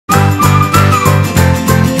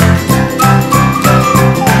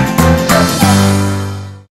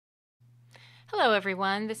Hello,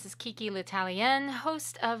 everyone. This is Kiki L'Italienne,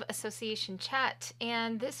 host of Association Chat.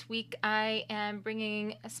 And this week I am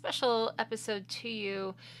bringing a special episode to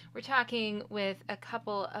you. We're talking with a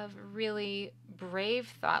couple of really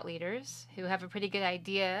brave thought leaders who have a pretty good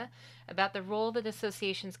idea about the role that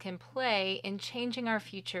associations can play in changing our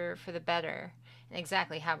future for the better and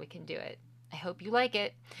exactly how we can do it. I hope you like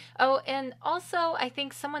it. Oh, and also, I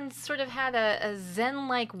think someone sort of had a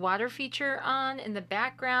Zen-like water feature on in the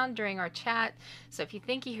background during our chat. So if you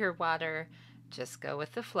think you hear water, just go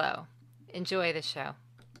with the flow. Enjoy the show.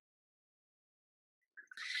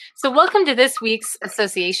 So welcome to this week's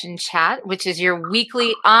Association Chat, which is your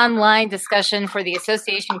weekly online discussion for the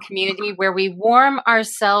association community where we warm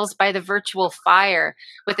ourselves by the virtual fire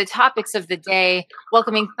with the topics of the day,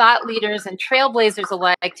 welcoming thought leaders and trailblazers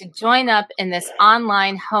alike to join up in this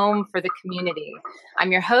online home for the community.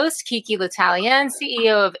 I'm your host, Kiki L'Italienne,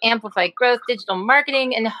 CEO of Amplified Growth Digital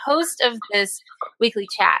Marketing and host of this weekly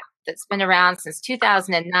chat that's been around since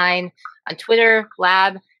 2009 on Twitter,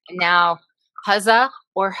 Blab, and now Huzzah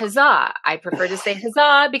or Huzzah. I prefer to say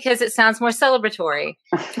Huzzah because it sounds more celebratory.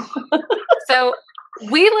 So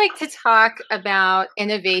we like to talk about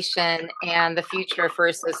innovation and the future for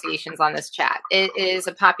associations on this chat. It is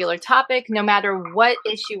a popular topic no matter what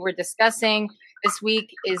issue we're discussing. This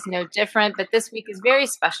week is no different, but this week is very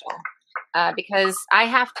special because I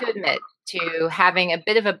have to admit to having a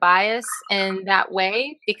bit of a bias in that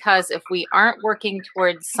way, because if we aren't working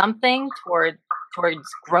towards something, towards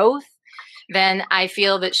growth, then I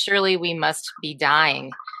feel that surely we must be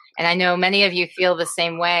dying. And I know many of you feel the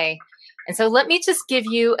same way. And so let me just give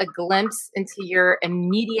you a glimpse into your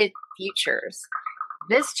immediate futures.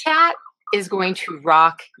 This chat is going to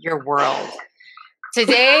rock your world.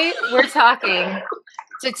 Today, we're talking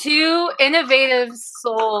to two innovative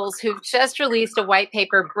souls who've just released a white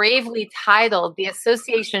paper bravely titled The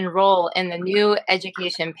Association Role in the New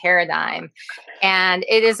Education Paradigm. And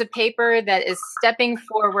it is a paper that is stepping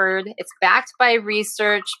forward. It's backed by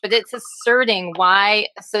research, but it's asserting why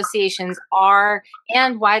associations are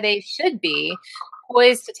and why they should be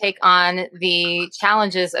poised to take on the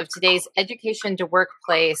challenges of today's education to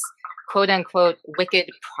workplace, quote unquote,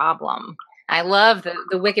 wicked problem. I love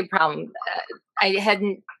the wicked problem. I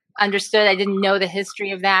hadn't understood. I didn't know the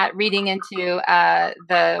history of that. Reading into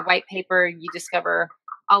the white paper, you discover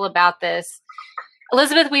all about this.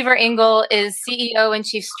 Elizabeth Weaver-Engel is CEO and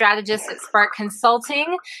Chief Strategist at Spark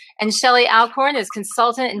Consulting, and Shelley Alcorn is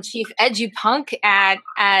Consultant and Chief EduPunk at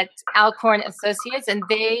Alcorn Associates, and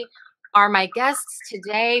they are my guests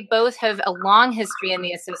today. Both have a long history in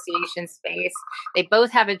the association space. They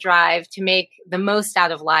both have a drive to make the most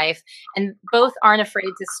out of life, and both aren't afraid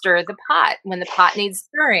to stir the pot when the pot needs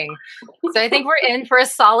stirring. So I think we're in for a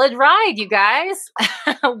solid ride, you guys.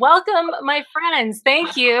 Welcome, my friends.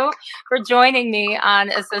 Thank you for joining me on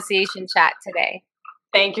Association Chat today.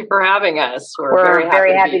 Thank you for having us. We're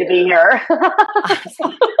very happy to be here.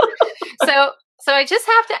 So I just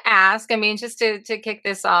have to ask, I mean, just to kick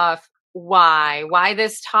this off, why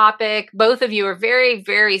this topic? Both of you are very,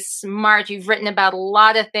 very smart. You've written about a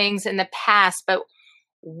lot of things in the past, but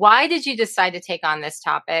why did you decide to take on this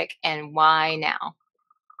topic, and why now?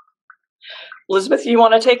 Elizabeth, you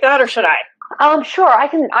want to take that, or should I? Sure, I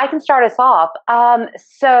can start us off.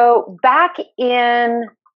 So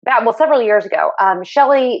several years ago,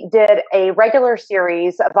 Shelley did a regular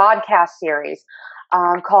series, a vodcast series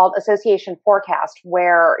called Association Forecast,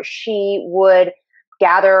 where she would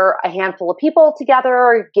gather a handful of people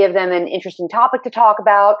together, give them an interesting topic to talk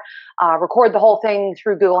about, record the whole thing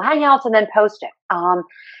through Google Hangouts, and then post it.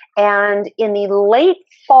 And in the late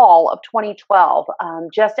fall of 2012,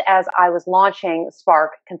 just as I was launching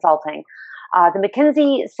Spark Consulting, the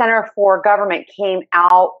McKinsey Center for Government came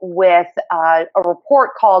out with a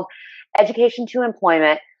report called Education to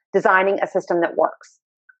Employment, Designing a System that Works.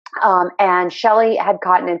 And Shelley had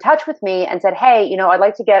gotten in touch with me and said, hey, I'd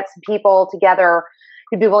like to get some people together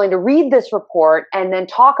who'd be willing to read this report and then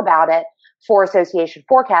talk about it for Association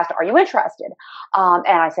Forecast. Are you interested? And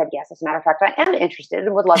I said, yes, as a matter of fact, I am interested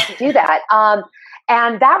and would love to do that.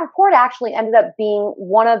 And that report actually ended up being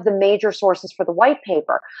one of the major sources for the white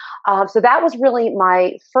paper. So that was really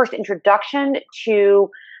my first introduction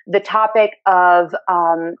to the topic of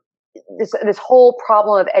this whole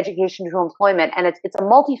problem of education to employment. And it's a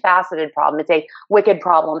multifaceted problem. It's a wicked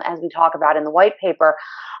problem, as we talk about in the white paper.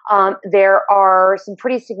 There are some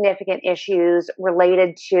pretty significant issues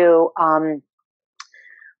related to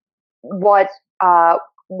what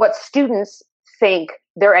students think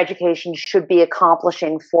their education should be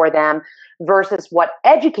accomplishing for them versus what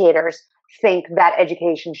educators think that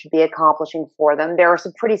education should be accomplishing for them. There are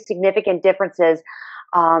some pretty significant differences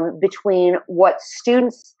between what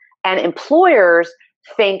students and employers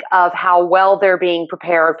think of how well they're being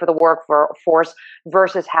prepared for the workforce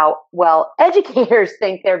versus how well educators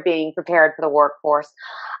think they're being prepared for the workforce.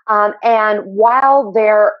 And while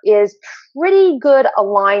there is pretty good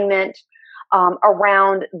alignment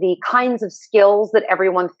around the kinds of skills that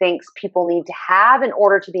everyone thinks people need to have in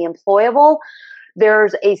order to be employable,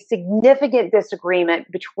 there's a significant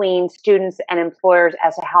disagreement between students and employers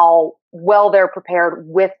as to how well they're prepared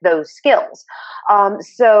with those skills.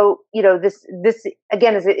 So, this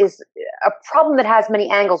again is a problem that has many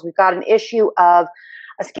angles. We've got an issue of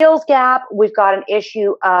a skills gap. We've got an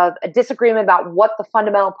issue of a disagreement about what the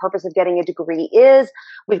fundamental purpose of getting a degree is.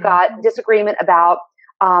 We've got disagreement about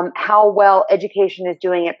how well education is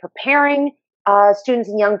doing at preparing students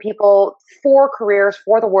and young people for careers,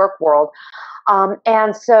 for the work world.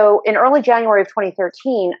 And so in early January of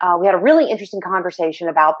 2013, we had a really interesting conversation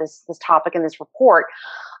about this topic in this report.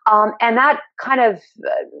 And that kind of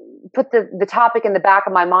put the topic in the back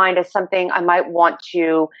of my mind as something I might want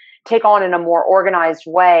to take on in a more organized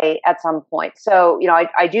way at some point. So,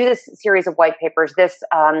 I do this series of white papers. This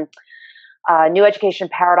New Education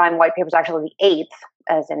Paradigm white paper is actually the eighth,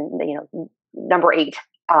 as in, number eight,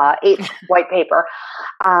 eighth white paper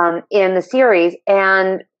in the series.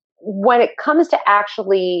 And when it comes to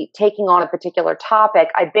actually taking on a particular topic,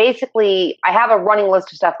 I have a running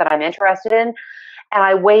list of stuff that I'm interested in, and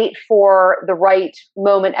I wait for the right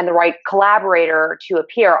moment and the right collaborator to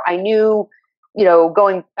appear. I knew,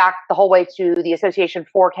 going back the whole way to the Association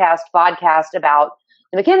Forecast podcast about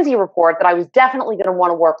the McKinsey report, that I was definitely going to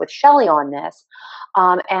want to work with Shelley on this.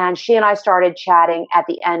 And she and I started chatting at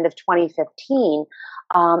the end of 2015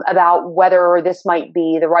 about whether this might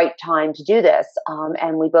be the right time to do this.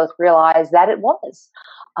 And we both realized that it was.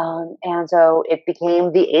 And so it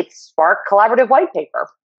became the eighth Spark Collaborative White Paper.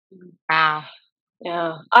 Wow.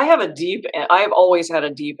 Yeah, I've always had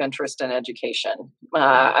a deep interest in education.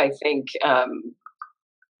 I think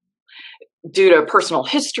due to personal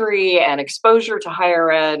history and exposure to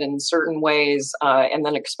higher ed in certain ways, and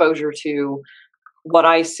then exposure to what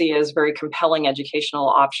I see as very compelling educational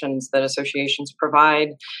options that associations provide.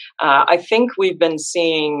 I think we've been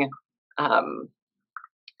seeing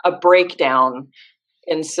a breakdown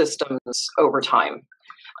in systems over time.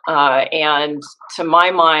 And to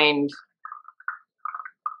my mind,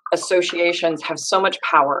 associations have so much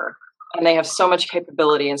power, and they have so much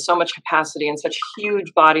capability and so much capacity and such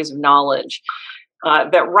huge bodies of knowledge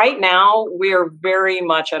that right now we're very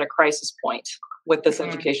much at a crisis point with this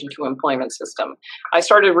education to employment system. I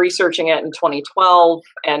started researching it in 2012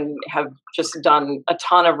 and have just done a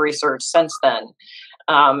ton of research since then.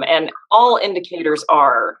 And all indicators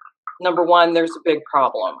are, number one, there's a big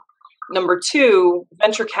problem. Number two,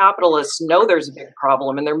 venture capitalists know there's a big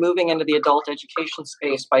problem, and they're moving into the adult education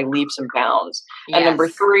space by leaps and bounds. Yes. And number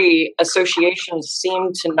three, associations seem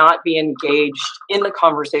to not be engaged in the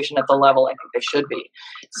conversation at the level I think they should be.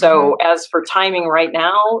 So as for timing right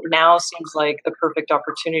now seems like the perfect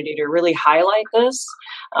opportunity to really highlight this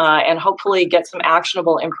and hopefully get some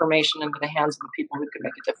actionable information into the hands of the people who can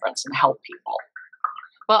make a difference and help people.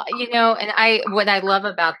 Well, and what I love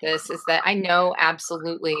about this is that I know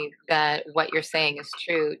absolutely that what you're saying is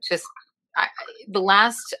true. Just the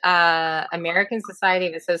last American Society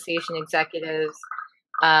of Association Executives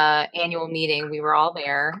annual meeting, we were all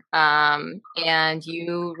there, and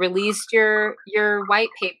you released your white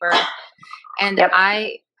paper, and yep.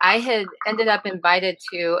 I had ended up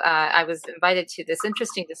I was invited to this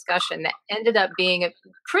interesting discussion that ended up being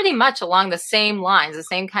pretty much along the same lines, the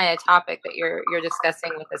same kind of topic that you're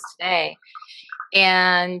discussing with us today.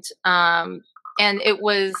 And it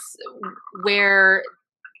was where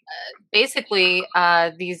basically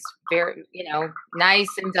these very, nice,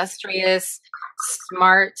 industrious,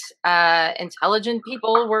 smart, intelligent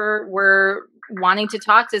people were wanting to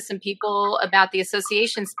talk to some people about the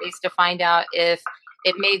association space to find out if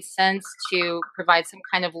it made sense to provide some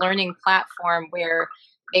kind of learning platform where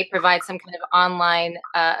they provide some kind of online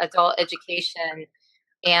adult education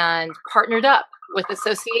and partnered up with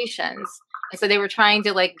associations. And so they were trying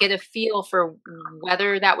to get a feel for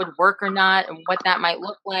whether that would work or not and what that might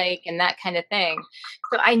look like and that kind of thing.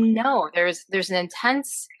 So I know there's an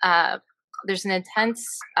intense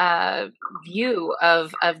view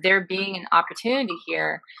of there being an opportunity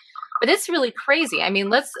here. But it's really crazy. I mean,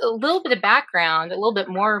 a little bit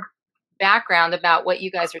more background about what you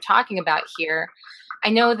guys are talking about here. I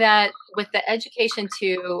know that with the education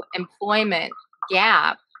to employment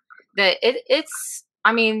gap, that it's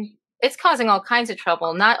causing all kinds of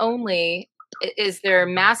trouble. Not only is there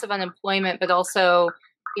massive unemployment, but also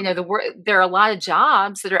there are a lot of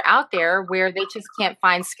jobs that are out there where they just can't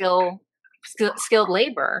find skilled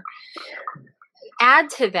labor. Add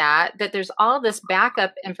to that there's all this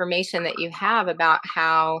backup information that you have about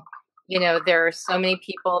how, there are so many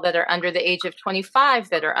people that are under the age of 25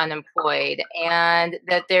 that are unemployed, and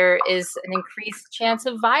that there is an increased chance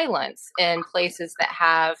of violence in places that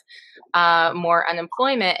have more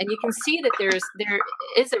unemployment. And you can see that there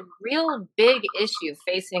is a real big issue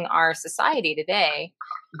facing our society today.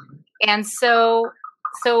 And so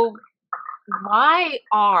why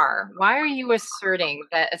are you asserting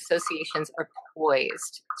that associations are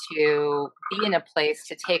poised to be in a place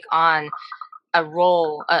to take on a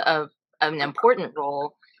role, an important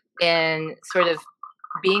role in sort of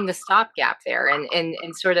being the stopgap there,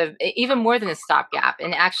 and sort of even more than a stopgap,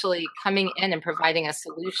 and actually coming in and providing a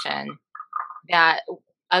solution that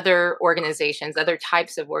other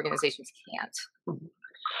types of organizations can't?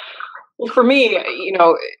 Well, for me,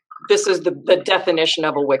 this is the definition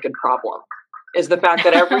of a wicked problem, is the fact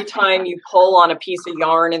that every time you pull on a piece of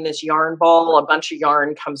yarn in this yarn ball, a bunch of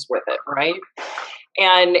yarn comes with it, right?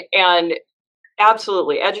 And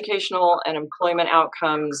absolutely, educational and employment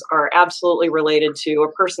outcomes are absolutely related to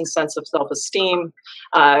a person's sense of self-esteem,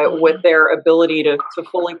 with their ability to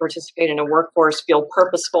fully participate in a workforce, feel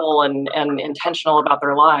purposeful and intentional about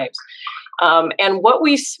their lives. And what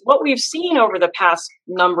we've seen over the past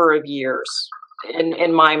number of years,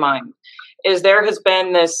 in my mind, is there has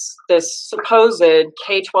been this supposed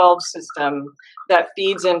K-12 system that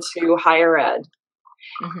feeds into higher ed.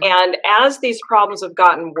 Mm-hmm. And as these problems have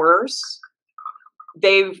gotten worse,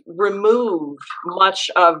 they've removed much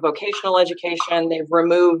of vocational education. They've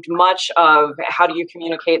removed much of how do you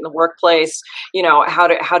communicate in the workplace? How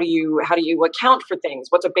do you account for things?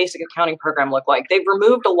 What's a basic accounting program look like? They've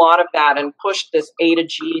removed a lot of that and pushed this A to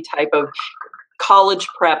G type of college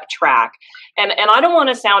prep track. And I don't want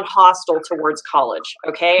to sound hostile towards college,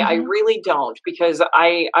 okay? Mm-hmm. I really don't, because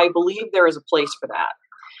I believe there is a place for that.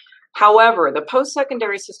 However, the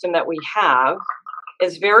post-secondary system that we have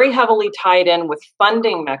is very heavily tied in with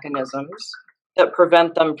funding mechanisms that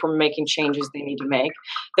prevent them from making changes they need to make.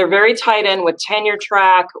 They're very tied in with tenure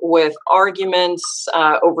track, with arguments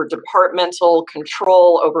over departmental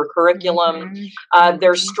control over curriculum. Mm-hmm.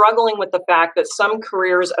 They're struggling with the fact that some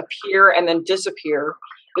careers appear and then disappear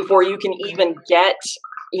before you can even get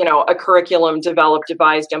a curriculum developed,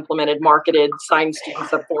 devised, implemented, marketed, signed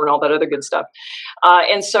students up for, and all that other good stuff.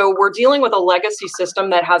 And so we're dealing with a legacy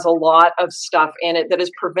system that has a lot of stuff in it that is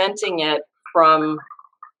preventing it from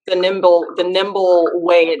the nimble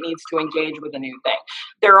way it needs to engage with a new thing.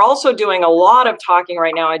 They're also doing a lot of talking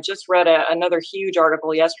right now. I just read another huge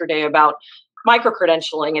article yesterday about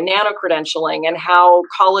micro-credentialing and nano-credentialing, and how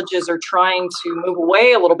colleges are trying to move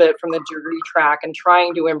away a little bit from the degree track and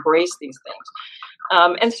trying to embrace these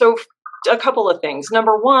things. And so a couple of things.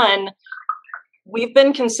 Number one, we've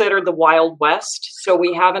been considered the Wild West, so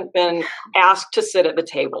we haven't been asked to sit at the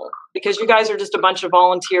table, because you guys are just a bunch of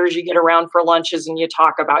volunteers. You get around for lunches and you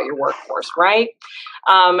talk about your workforce, right?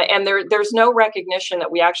 And there's no recognition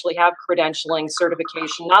that we actually have credentialing,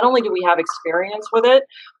 certification. Not only do we have experience with it,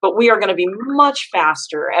 but we are going to be much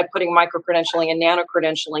faster at putting micro-credentialing and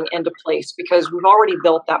nano-credentialing into place, because we've already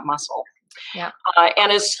built that muscle. Yeah.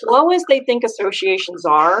 And as slow as they think associations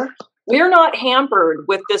are, we're not hampered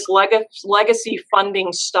with this legacy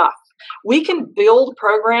funding stuff. We can build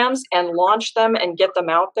programs and launch them and get them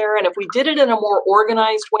out there. And if we did it in a more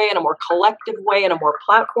organized way, in a more collective way, in a more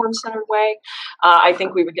platform-centered way, I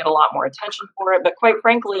think we would get a lot more attention for it. But quite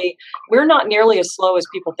frankly, we're not nearly as slow as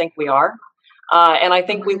people think we are. And I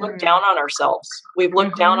think we look down on ourselves. We've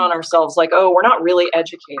looked down on ourselves like, oh, we're not really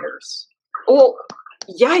educators. Well,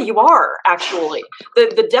 yeah, you are, actually.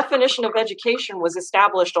 The definition of education was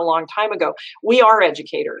established a long time ago. We are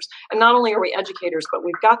educators. And not only are we educators, but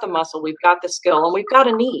we've got the muscle, we've got the skill, and we've got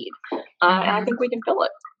a need. And I think we can fill it.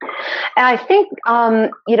 And I think,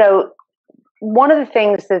 one of the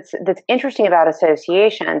things that's interesting about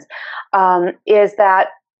associations is that,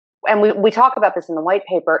 and we talk about this in the white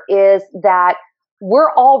paper, is that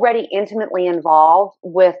we're already intimately involved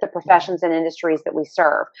with the professions and industries that we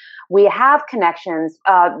serve. We have connections.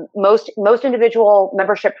 Most individual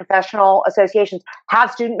membership professional associations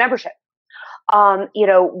have student membership.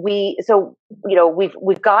 We've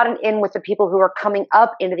gotten in with the people who are coming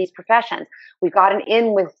up into these professions. We've gotten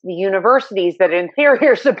in with the universities that in theory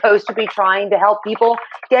are supposed to be trying to help people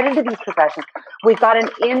get into these professions. We've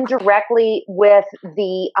gotten in directly with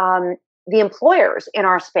the employers in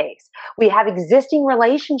our space. We have existing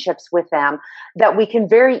relationships with them that we can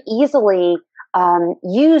very easily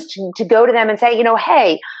use to go to them and say,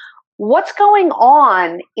 hey, What's going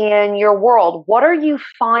on in your world? What are you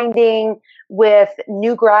finding with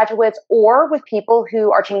new graduates or with people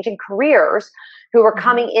who are changing careers, who are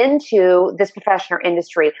coming into this profession or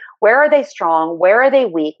industry? Where are they strong? Where are they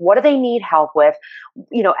weak? What do they need help with?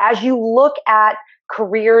 As you look at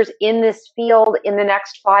careers in this field in the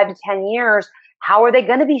next 5 to 10 years, how are they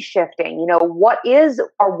going to be shifting? What is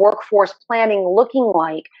our workforce planning looking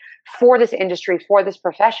like for this industry, for this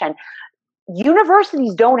profession?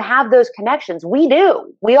 Universities don't have those connections. We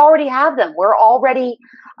do. We already have them. We're already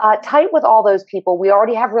tight with all those people. We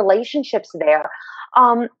already have relationships there.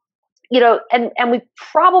 And we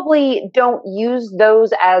probably don't use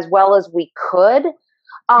those as well as we could.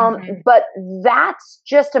 But that's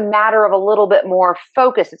just a matter of a little bit more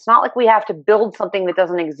focus. It's not like we have to build something that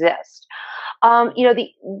doesn't exist.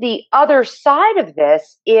 The other side of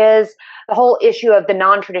this is the whole issue of the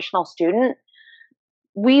non-traditional student.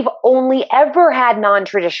 We've only ever had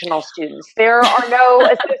non-traditional students. There are no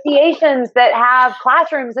associations that have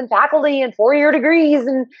classrooms and faculty and 4-year degrees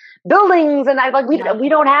and buildings. And we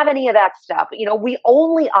don't have any of that stuff. We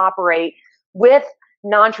only operate with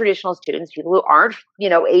non-traditional students, people who aren't,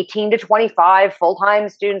 18 to 25, full-time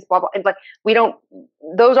students, blah, blah. But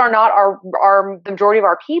those are not the majority of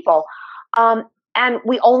our people. And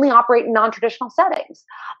we only operate in non-traditional settings.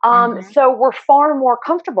 So we're far more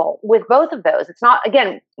comfortable with both of those. It's not,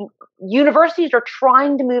 again, universities are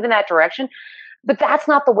trying to move in that direction, but that's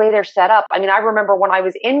not the way they're set up. I mean, I remember when I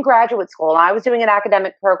was in graduate school and I was doing an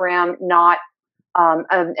academic program, not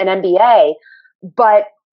an MBA, but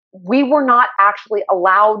we were not actually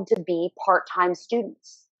allowed to be part-time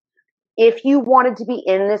students. If you wanted to be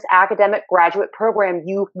in this academic graduate program,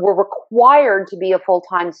 you were required to be a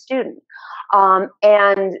full-time student.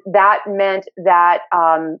 And that meant that,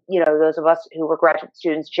 those of us who were graduate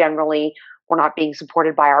students generally were not being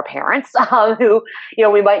supported by our parents, who,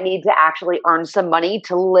 we might need to actually earn some money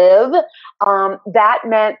to live. That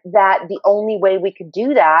meant that the only way we could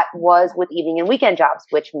do that was with evening and weekend jobs,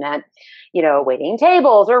 which meant, waiting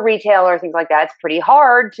tables or retail or things like that. It's pretty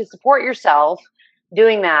hard to support yourself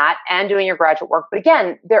doing that and doing your graduate work. But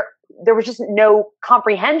again, there was just no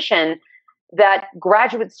comprehension that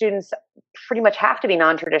graduate students pretty much have to be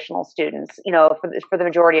non-traditional students, for the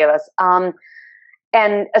majority of us.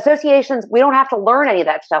 And associations, we don't have to learn any of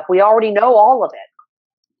that stuff. We already know all of it.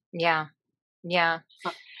 Yeah. Yeah.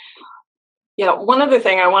 One other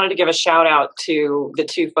thing, I wanted to give a shout out to the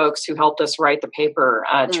two folks who helped us write the paper,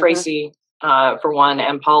 Tracy, for one,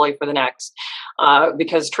 and Polly for the next,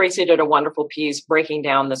 because Tracy did a wonderful piece breaking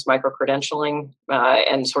down this micro-credentialing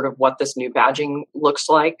and sort of what this new badging looks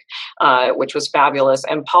like, which was fabulous.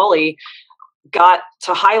 And Polly got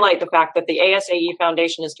to highlight the fact that the ASAE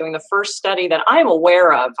Foundation is doing the first study that I'm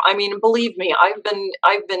aware of. I mean, believe me, I've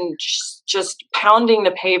been just pounding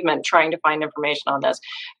the pavement trying to find information on this,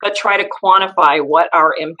 but try to quantify what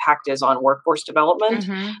our impact is on workforce development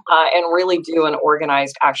and really do an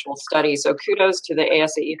organized actual study. So kudos to the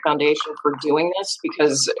ASAE Foundation for doing this,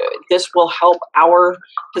 because this will help our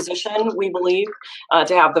position, we believe,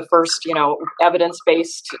 to have the first,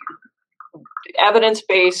 evidence-based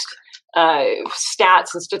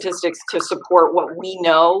stats and statistics to support what we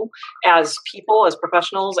know as people, as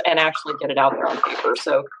professionals, and actually get it out there on paper.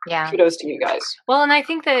 So kudos to you guys. Well, and I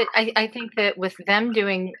think that with them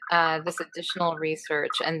doing this additional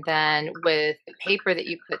research, and then with the paper that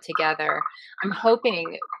you put together, I'm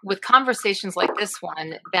hoping with conversations like this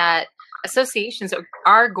one that associations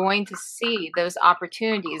are going to see those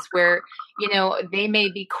opportunities where, they may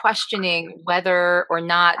be questioning whether or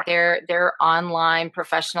not their online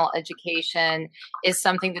professional education is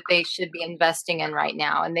something that they should be investing in right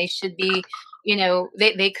now. And they should be,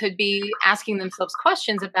 they could be asking themselves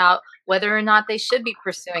questions about whether or not they should be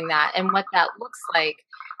pursuing that and what that looks like.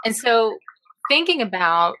 And so thinking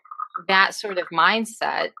about that sort of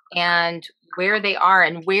mindset and where they are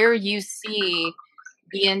and where you see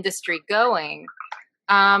the industry going,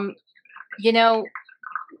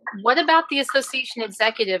 what about the association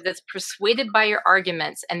executive that's persuaded by your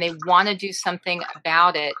arguments and they want to do something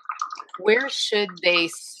about it? Where should they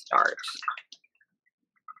start?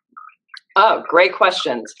 Oh, great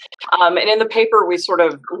questions. And in the paper, we sort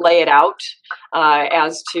of lay it out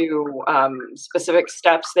as to specific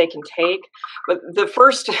steps they can take. But the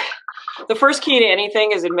first key to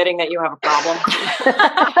anything is admitting that you have a problem.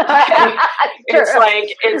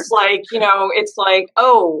 It's like,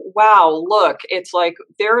 oh, wow, look, it's like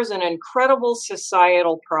there is an incredible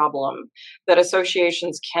societal problem that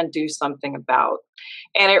associations can do something about.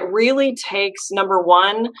 And it really takes, number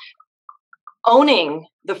one, owning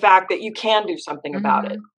the fact that you can do something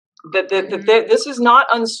about it. That this is not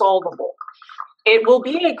unsolvable. It will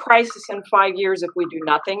be a crisis in 5 years if we do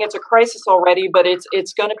nothing. It's a crisis already, but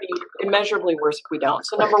it's going to be immeasurably worse if we don't.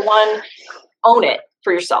 So number one, own it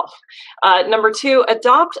for yourself. Number two,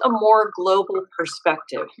 adopt a more global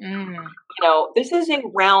perspective. This is a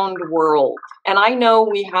round world, and I know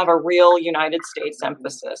we have a real United States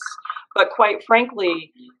emphasis, but quite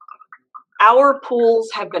frankly, our pools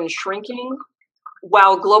have been shrinking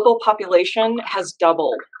while global population has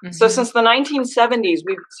doubled. So since the 1970s,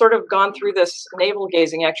 we've sort of gone through this navel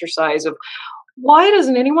gazing exercise of, why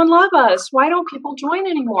doesn't anyone love us? Why don't people join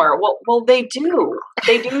anymore? Well, they do.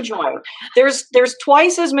 They do join. There's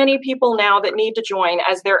twice as many people now that need to join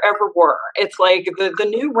as there ever were. It's like the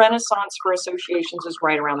new renaissance for associations is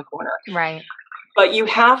right around the corner. Right. But you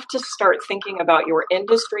have to start thinking about your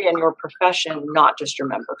industry and your profession, not just your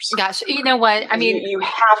members. Gosh, you know what? I mean, you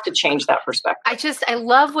have to change that perspective. I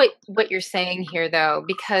love what you're saying here, though,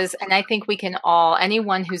 because, and I think we can all,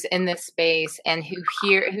 anyone who's in this space and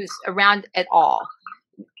who's around at all,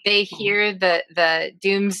 they hear the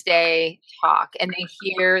doomsday talk, and they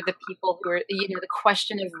hear the people who are, the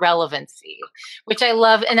question of relevancy, which I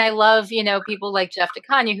love. And I love, people like Jeff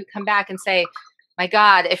DeConnick who come back and say, my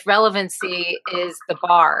God, if relevancy is the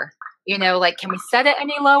bar, can we set it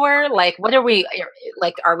any lower? Like, what are we,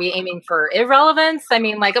 are we aiming for irrelevance? I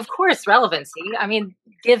mean, of course, relevancy,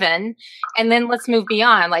 given, and then let's move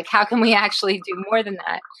beyond, how can we actually do more than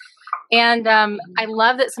that? And I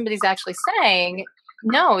love that somebody's actually saying,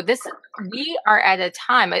 no, we are at a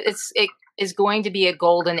time, it is going to be a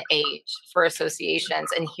golden age for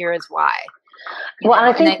associations, and here is why.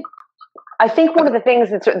 I think one of the things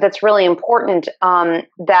that's really important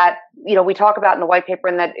that we talk about in the white paper,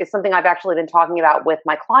 and that is something I've actually been talking about with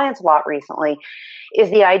my clients a lot recently, is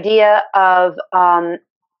the idea of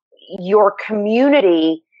your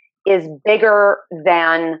community is bigger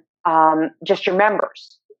than just your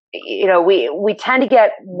members. We tend to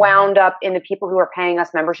get wound up in the people who are paying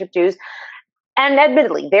us membership dues. And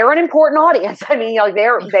admittedly, they're an important audience. I mean, they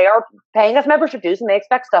are paying us membership dues, and they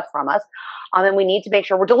expect stuff from us. And we need to make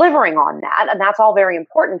sure we're delivering on that. And that's all very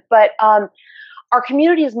important. But our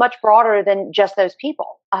community is much broader than just those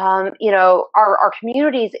people. Our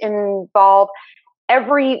communities involve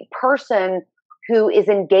every person who is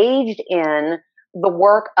engaged in the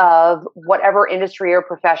work of whatever industry or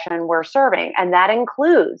profession we're serving. And that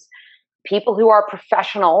includes people who are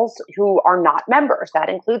professionals who are not members. That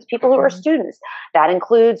includes people who are students. That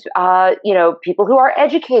includes, people who are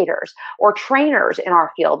educators or trainers in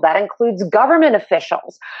our field. That includes government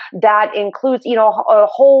officials. That includes, a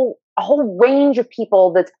whole range of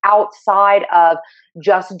people that's outside of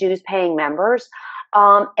just dues paying members.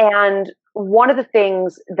 And one of the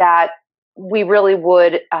things that we really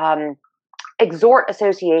would exhort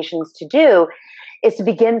associations to do is to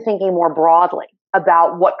begin thinking more broadly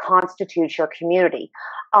about what constitutes your community.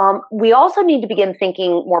 We also need to begin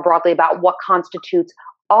thinking more broadly about what constitutes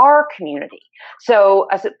our community. So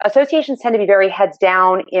associations tend to be very heads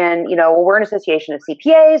down in, we're an association of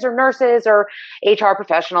CPAs or nurses or HR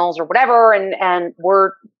professionals or whatever, and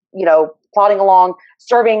we're, plodding along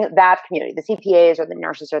serving that community, the CPAs or the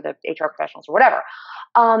nurses or the HR professionals or whatever.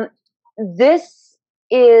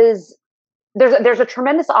 There's a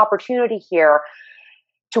tremendous opportunity here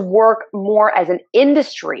to work more as an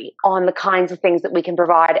industry on the kinds of things that we can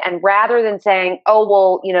provide. And rather than saying,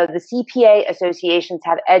 the CPA associations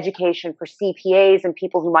have education for CPAs and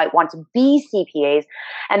people who might want to be CPAs,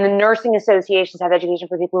 and the nursing associations have education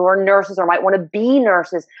for people who are nurses or might want to be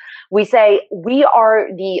nurses, we say we are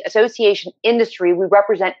the association industry. We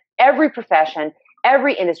represent every profession,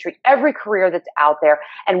 every industry, every career that's out there,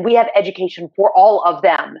 and we have education for all of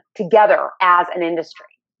them together as an industry.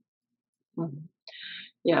 Mm-hmm.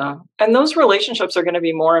 Yeah. And those relationships are going to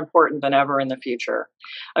be more important than ever in the future.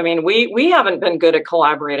 I mean, we haven't been good at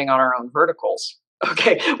collaborating on our own verticals,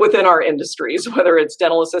 within our industries, whether it's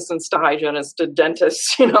dental assistants to hygienists to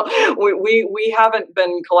dentists, we haven't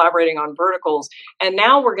been collaborating on verticals. And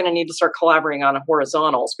now we're going to need to start collaborating on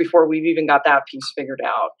horizontals before we've even got that piece figured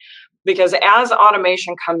out. Because as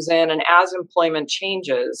automation comes in and as employment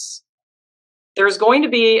changes, there's going to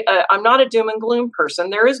be, I'm not a doom and gloom person.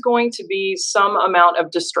 There is going to be some amount of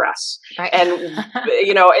distress. Right. And,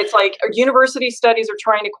 it's like university studies are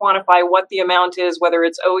trying to quantify what the amount is, whether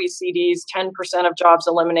it's OECD's 10% of jobs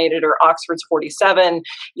eliminated or Oxford's 47,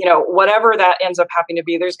 whatever that ends up happening to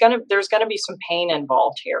be, there's going to be some pain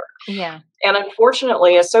involved here. Yeah. And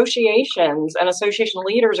unfortunately, associations and association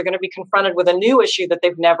leaders are going to be confronted with a new issue that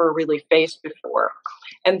they've never really faced before.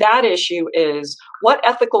 And that issue is, what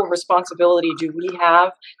ethical responsibility do we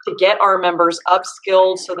have to get our members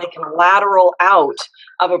upskilled so they can lateral out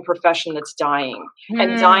of a profession that's dying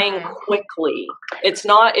and dying quickly? It's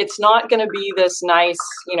not going to be this nice,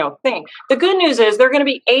 thing. The good news is there are going to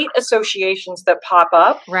be 8 associations that pop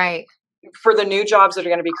up. Right. For the new jobs that are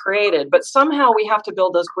going to be created, but somehow we have to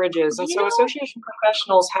build those bridges. And so association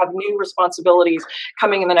professionals have new responsibilities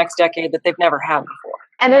coming in the next decade that they've never had before.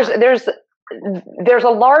 And there's a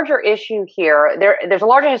larger issue here. There's a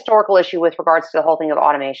larger historical issue with regards to the whole thing of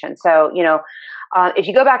automation. So, if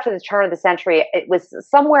you go back to the turn of the century, it was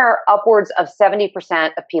somewhere upwards of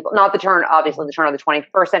 70% of people, not the turn, obviously the turn of the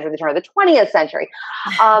 21st century, the turn of the 20th century.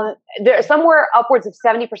 Somewhere upwards of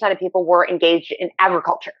 70% of people were engaged in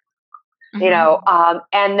agriculture.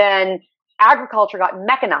 And then agriculture got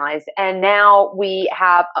mechanized, and now we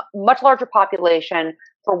have a much larger population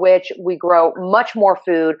for which we grow much more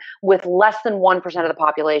food with less than 1% of the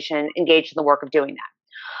population engaged in the work of doing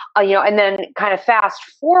that. And then kind of fast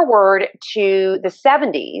forward to the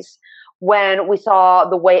 70s when we saw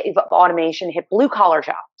the wave of automation hit blue collar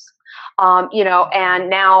jobs. And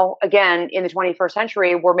now again in the 21st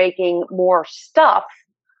century, we're making more stuff,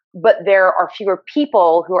 but there are fewer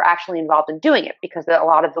people who are actually involved in doing it because a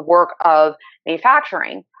lot of the work of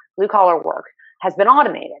manufacturing, blue collar work, has been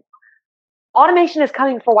automated. Automation is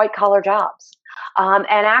coming for white collar jobs. And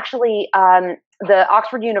actually, the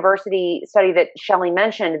Oxford University study that Shelley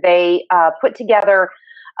mentioned, they put together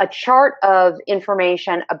a chart of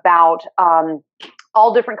information about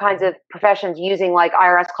all different kinds of professions using like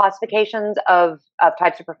IRS classifications of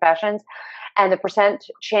types of professions and the percent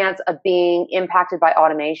chance of being impacted by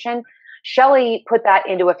automation. Shelley put that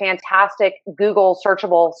into a fantastic Google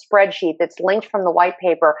searchable spreadsheet that's linked from the white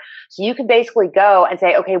paper. So you can basically go and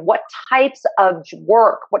say, okay, what types of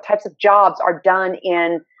work, what types of jobs are done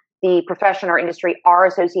in the profession or industry our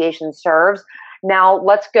association serves? Now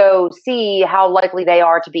let's go see how likely they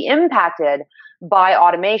are to be impacted by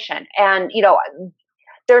automation. And,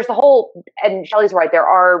 there's the whole, and Shelley's right, there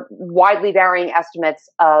are widely varying estimates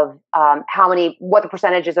of what the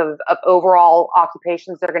percentages of overall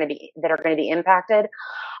occupations that are going to be impacted.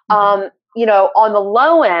 On the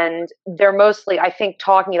low end, they're mostly, I think,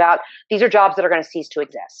 talking about these are jobs that are going to cease to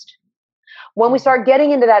exist. When we start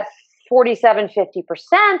getting into that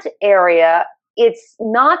 47-50% area, it's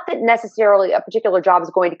not that necessarily a particular job is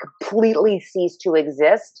going to completely cease to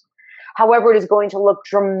exist. However, it is going to look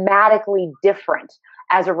dramatically different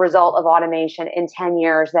as a result of automation in 10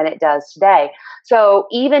 years than it does today. So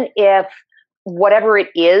even if whatever it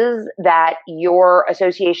is that your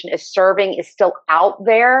association is serving is still out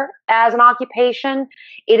there as an occupation,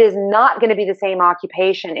 it is not going to be the same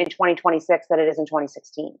occupation in 2026 that it is in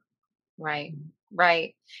 2016. Right.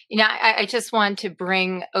 Right. I just want to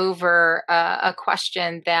bring over a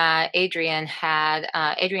question that Adrian had.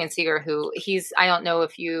 Adrian Seeger, I don't know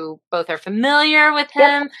if you both are familiar with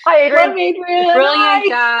him. Yep. Hi, Adrian. Love Adrian. Brilliant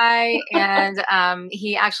guy. And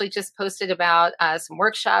he actually just posted about some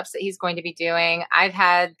workshops that he's going to be doing. I've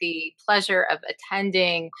had the pleasure of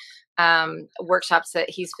attending workshops that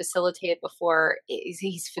he's facilitated before.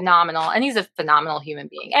 He's phenomenal, and he's a phenomenal human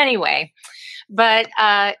being anyway. But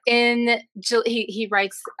he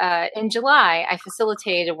writes, in July, I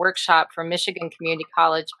facilitated a workshop for Michigan Community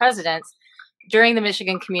College presidents during the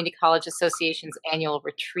Michigan Community College Association's annual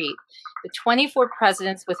retreat. The 24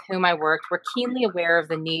 presidents with whom I worked were keenly aware of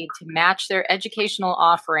the need to match their educational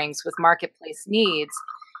offerings with marketplace needs,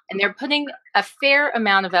 and they're putting a fair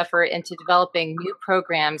amount of effort into developing new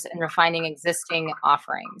programs and refining existing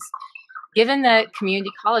offerings. Given that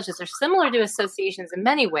community colleges are similar to associations in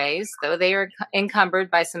many ways, though they are encumbered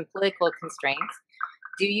by some political constraints,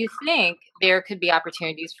 do you think there could be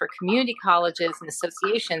opportunities for community colleges and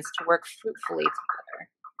associations to work fruitfully together?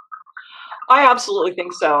 I absolutely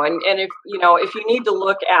think so. And if you need to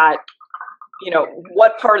look at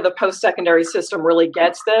what part of the post-secondary system really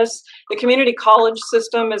gets this, the community college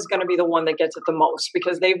system is going to be the one that gets it the most,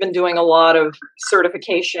 because they've been doing a lot of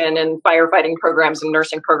certification and firefighting programs and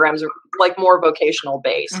nursing programs, like more vocational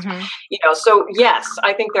based. Mm-hmm. So yes,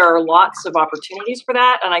 I think there are lots of opportunities for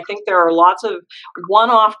that. And I think there are lots of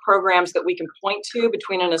one-off programs that we can point to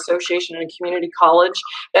between an association and a community college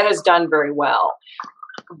that has done very well.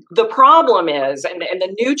 The problem is, and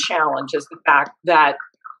the new challenge is the fact that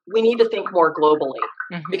we need to think more globally,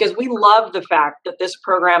 because we love the fact that this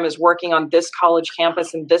program is working on this college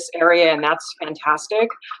campus in this area, and that's fantastic.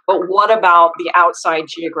 But what about the outside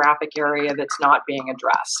geographic area that's not being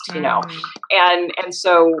addressed? And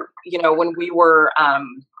so when we were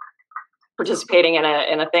participating in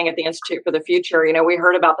a thing at the Institute for the Future, we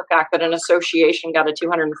heard about the fact that an association got a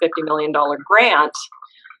 $250 million grant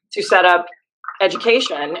to set up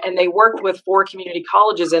education, and they worked with 4 community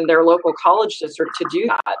colleges in their local college district to do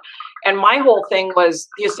that. And my whole thing was,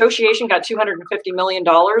 the association got $250 million,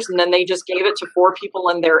 and then they just gave it to 4 people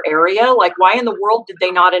in their area. Like, why in the world did they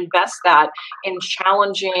not invest that in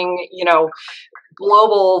challenging,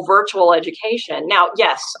 global virtual education? Now,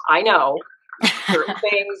 yes, I know certain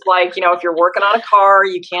things like, if you're working on a car,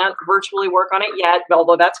 you can't virtually work on it yet,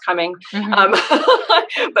 although that's coming. But,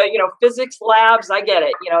 physics labs, I get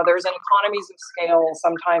it. There's an economies of scale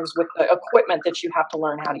sometimes with the equipment that you have to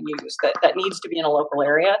learn how to use that needs to be in a local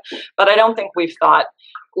area. But I don't think we've thought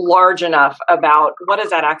large enough about what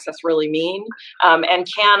does that access really mean? And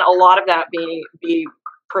can a lot of that be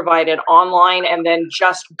provided online, and then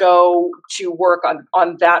just go to work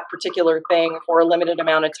on that particular thing for a limited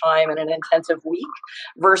amount of time in an intensive week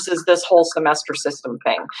versus this whole semester system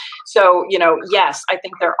thing. So, yes, I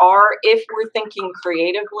think there are, if we're thinking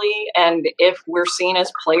creatively and if we're seen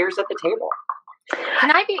as players at the table.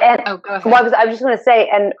 Can I be? Go ahead. Well, I was just going to say,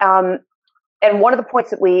 and one of the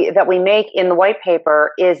points that we make in the white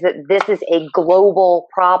paper is that this is a global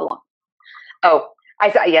problem.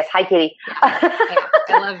 Yes. Hi, Katie.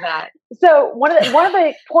 I love that. So one of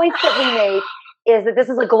the points that we make is that this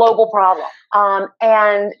is a global problem,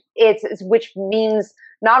 and which means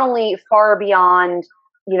not only far beyond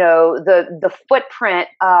the footprint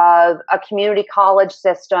of a community college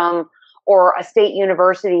system or a state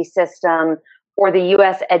university system or the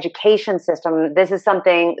U.S. education system. This is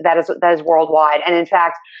something that is worldwide, and in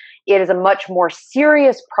fact, it is a much more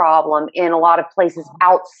serious problem in a lot of places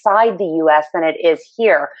outside the U.S. than it is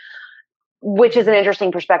here, which is an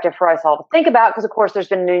interesting perspective for us all to think about, because, of course, there's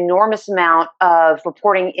been an enormous amount of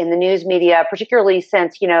reporting in the news media, particularly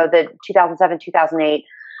since, the 2007-2008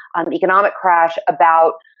 economic crash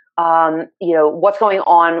about, what's going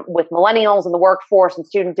on with millennials and the workforce and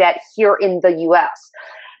student debt here in the U.S.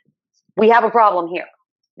 We have a problem here.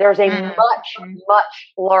 There's a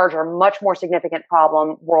much larger, much more significant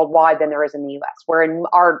problem worldwide than there is in the U.S., where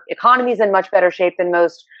our economy is in much better shape than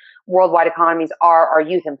most worldwide economies are. Our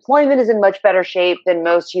youth employment is in much better shape than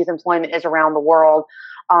most youth employment is around the world.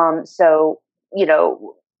 So,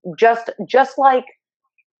 just like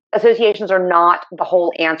associations are not the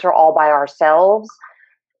whole answer all by ourselves,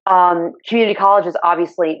 community college is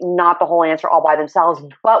obviously not the whole answer all by themselves,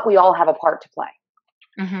 but we all have a part to play.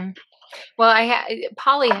 Mm-hmm. Well,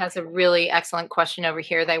 Polly has a really excellent question over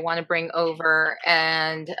here that I want to bring over,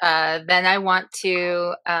 and then I want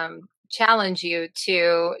to challenge you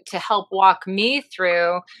to help walk me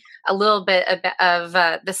through a little bit of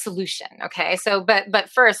the solution. Okay, so but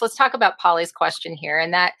first, let's talk about Polly's question here,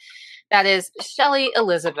 and that is, Shelley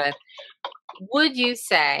Elizabeth, would you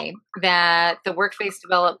say that the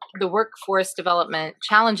workforce development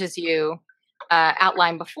challenges you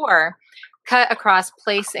outlined before cut across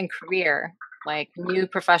place and career, like new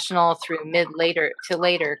professional through later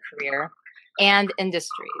career, and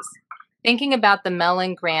industries? Thinking about the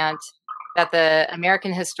Mellon grant that the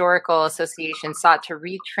American Historical Association sought to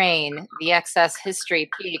retrain the excess history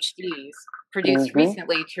PhDs produced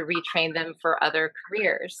recently to retrain them for other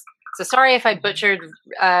careers. So sorry if I butchered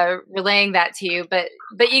relaying that to you, but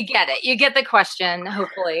you get it. You get the question,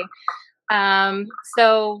 hopefully.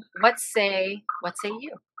 So what say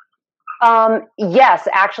you? Yes,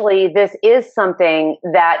 actually, this is something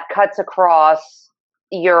that cuts across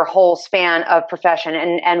your whole span of profession.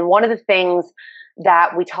 And one of the things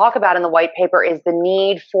that we talk about in the white paper is the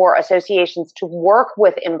need for associations to work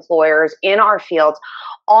with employers in our fields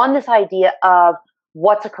on this idea of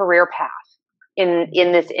what's a career path in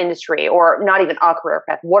this industry, or not even a career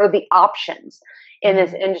path. What are the options in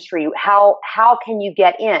this industry? How can you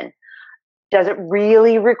get in? Does it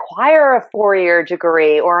really require a 4-year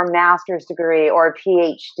degree or a master's degree or a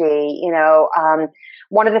PhD?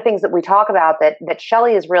 One of the things that we talk about that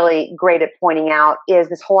Shelley is really great at pointing out is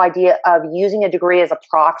this whole idea of using a degree as a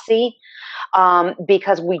proxy,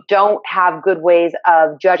 because we don't have good ways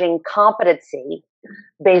of judging competency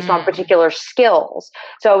based on particular skills.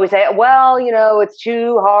 So we say, well, it's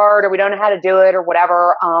too hard, or we don't know how to do it, or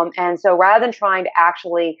whatever. And so rather than trying to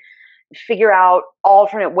actually figure out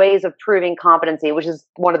alternate ways of proving competency, which is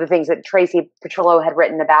one of the things that Tracy Petrillo had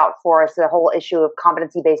written about for us, the whole issue of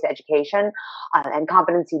competency-based education and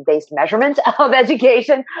competency-based measurement of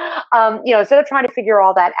education. Instead of trying to figure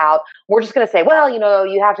all that out, we're just going to say, well,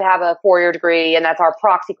 you have to have a 4-year degree, and that's our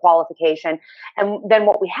proxy qualification. And then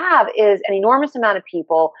what we have is an enormous amount of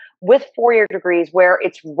people with 4-year degrees where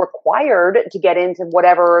it's required to get into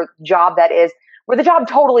whatever job that is, where the job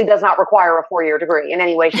totally does not require a 4-year degree in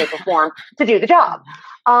any way, shape, or form to do the job.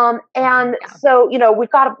 And so, we've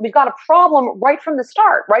got a problem right from the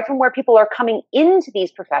start, right from where people are coming into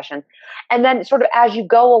these professions. And then sort of as you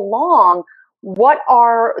go along, what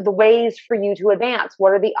are the ways for you to advance?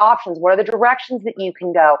 What are the options? What are the directions that you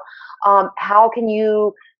can go? How can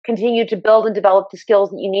you continue to build and develop the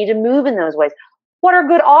skills that you need to move in those ways? What are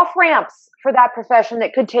good off ramps for that profession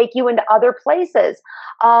that could take you into other places?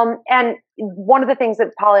 And one of the things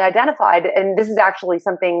that Polly identified, and this is actually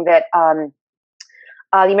something that the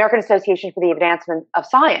American Association for the Advancement of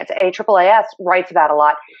Science, AAAS, writes about a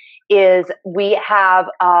lot, is we have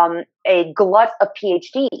a glut of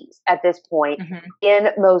PhDs at this point in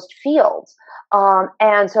most fields.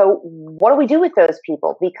 And so what do we do with those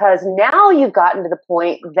people? Because now you've gotten to the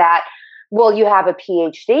point that, well, you have a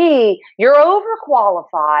PhD, you're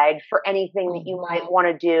overqualified for anything that you might want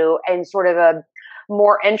to do in sort of a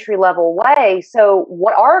more entry-level way. So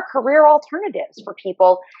what are career alternatives for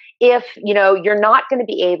people if, you're not going to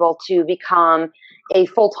be able to become a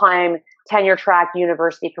full-time tenure track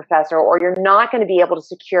university professor, or you're not going to be able to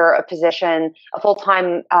secure a position, a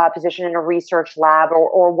full-time position in a research lab,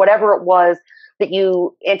 or whatever it was that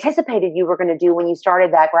you anticipated you were going to do when you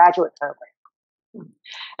started that graduate program?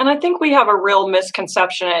 And I think we have a real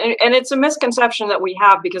misconception, and it's a misconception that we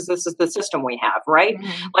have because this is the system we have, right?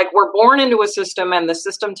 Like, we're born into a system and the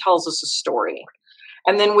system tells us a story.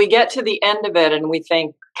 And then we get to the end of it and we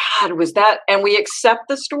think, God, was that? And we accept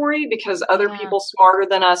the story because other people smarter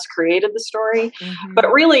than us created the story. But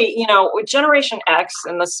really, with Generation X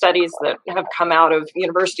and the studies that have come out of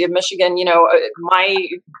University of Michigan, my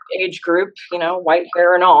age group, white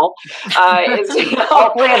hair and all, is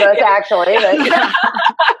all three of us actually,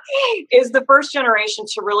 is the first generation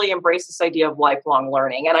to really embrace this idea of lifelong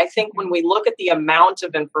learning. And I think when we look at the amount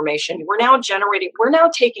of information, we're now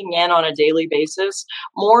taking in on a daily basis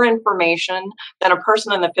more information than a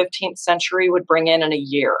person in the 15th century would bring in a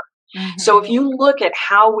year. So if you look at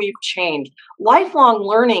how we've changed, lifelong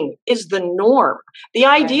learning is the norm. The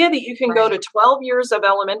idea that you can go to 12 years of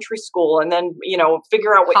elementary school and then,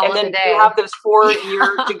 figure out what, and then you have this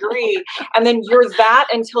 4-year degree and then you're that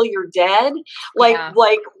until you're dead.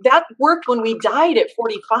 Like that worked when we died at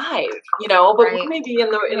 45, but we may be in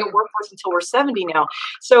the workforce until we're 70 now.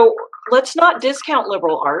 So let's not discount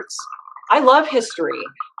liberal arts. I love history.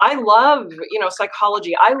 I love,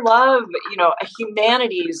 psychology. I love,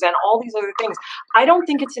 humanities and all these other things. I don't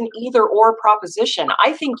think it's an either or proposition.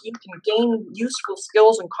 I think you can gain useful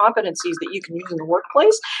skills and competencies that you can use in the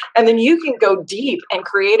workplace. And then you can go deep and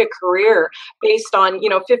create a career based on,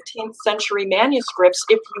 15th century manuscripts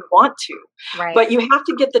if you want to. Right. But you have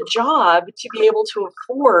to get the job to be able to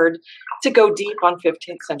afford to go deep on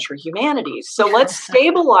 15th century humanities. So let's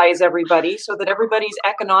stabilize everybody so that everybody's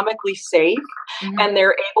economically safe and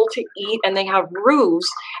they're able to eat and they have roofs.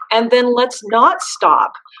 And then let's not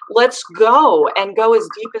stop. Let's go as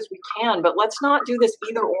deep as we can, but let's not do this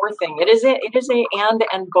either or thing. It is a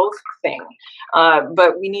and both thing.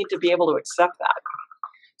 But we need to be able to accept that.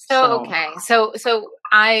 Okay. So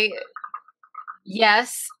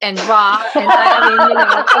yes, and raw, and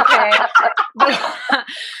okay.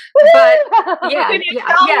 But can you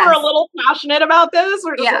tell we're a little passionate about this,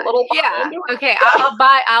 or just a little? Okay, I'll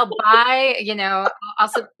buy. I'll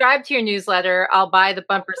subscribe to your newsletter. I'll buy the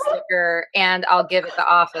bumper sticker, and I'll give it the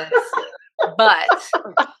office. But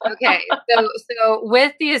okay, so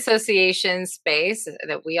with the association space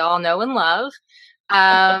that we all know and love,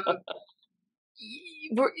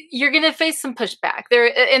 you're going to face some pushback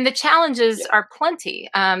there, and the challenges are plenty.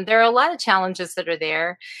 There are a lot of challenges that are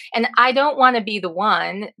there, and I don't want to be the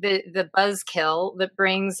one, the buzzkill that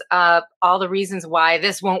brings up all the reasons why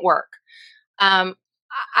this won't work. I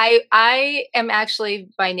am actually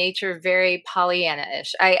by nature very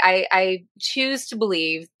Pollyanna-ish. I choose to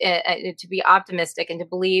believe, to be optimistic, and to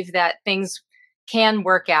believe that things can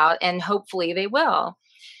work out, and hopefully they will.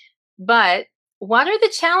 But what are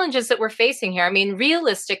the challenges that we're facing here? I mean,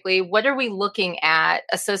 realistically, what are we looking at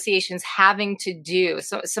associations having to do?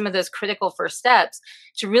 So some of those critical first steps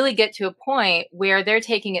to really get to a point where they're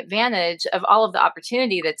taking advantage of all of the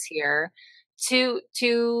opportunity that's here to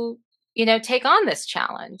take on this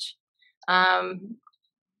challenge. What?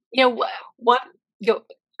 Go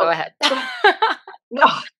ahead. No.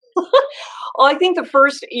 Well, I think the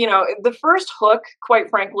first hook, quite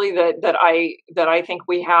frankly, that I think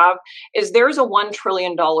we have is there's a $1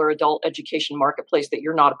 trillion adult education marketplace that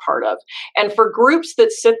you're not a part of. And for groups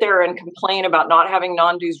that sit there and complain about not having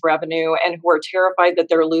non-dues revenue and who are terrified that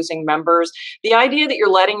they're losing members, the idea that you're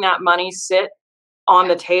letting that money sit on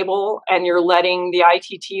the table, and you're letting the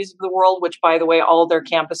ITTs of the world, which, by the way, all of their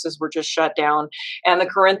campuses were just shut down, and the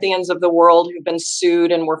Corinthians of the world who've been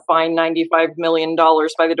sued and were fined $95 million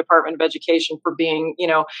by the Department of Education for being,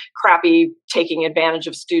 crappy, taking advantage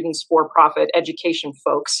of students, for-profit education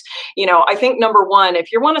folks. I think number one,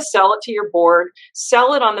 if you want to sell it to your board,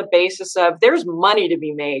 sell it on the basis of there's money to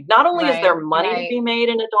be made. Not only is there money to be made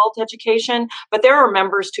in adult education, but there are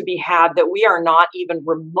members to be had that we are not even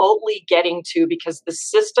remotely getting to because the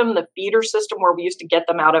system, the feeder system where we used to get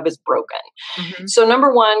them out of, is broken. Mm-hmm. So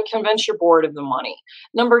number one, convince your board of the money.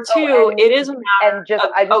 Number two, it is a matter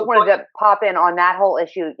I just wanted to pop in on that whole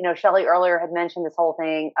issue. Shelley earlier had mentioned this whole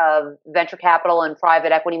thing of venture capital and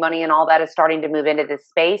private equity money and all that is starting to move into this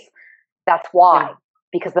space. That's why,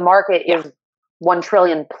 because the market is 1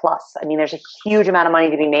 trillion plus. I mean, there's a huge amount of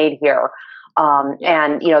money to be made here.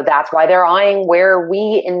 And that's why they're eyeing where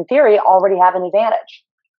we, in theory, already have an advantage.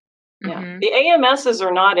 Yeah. Mm-hmm. The AMSs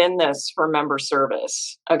are not in this for member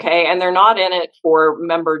service, okay? And they're not in it for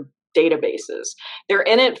member databases. They're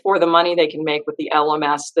in it for the money they can make with the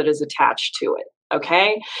LMS that is attached to it,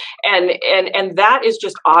 okay? And that is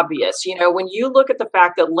just obvious. When you look at the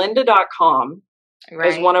fact that lynda.com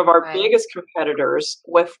is one of our biggest competitors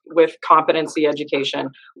with competency education,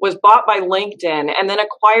 was bought by LinkedIn and then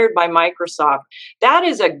acquired by Microsoft. That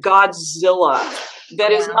is a Godzilla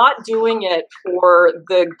that is not doing it for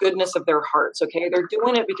the goodness of their hearts, okay? They're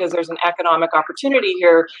doing it because there's an economic opportunity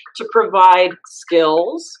here to provide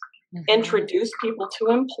skills, introduce people to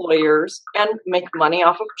employers, and make money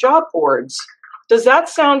off of job boards. Does that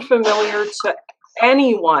sound familiar to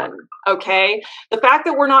anyone? Okay. The fact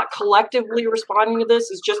that we're not collectively responding to this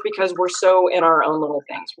is just because we're so in our own little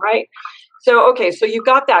things, right? So you've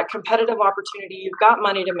got that competitive opportunity. You've got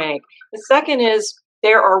money to make. The second is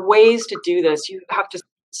there are ways to do this. You have to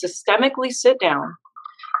systemically sit down.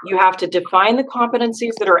 You have to define the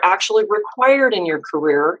competencies that are actually required in your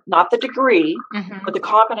career, not the degree, but the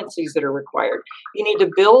competencies that are required. You need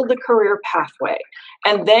to build the career pathway.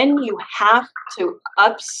 And then you have to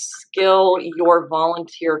upskill your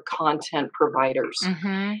volunteer content providers.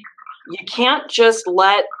 You can't just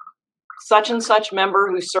let such and such member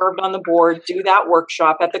who served on the board do that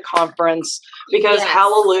workshop at the conference because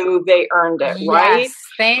hallelujah, they earned it, right?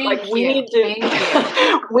 Thank you.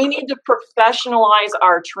 We need to professionalize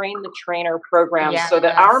our train the trainer program so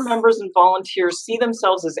that our members and volunteers see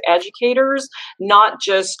themselves as educators, not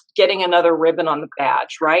just getting another ribbon on the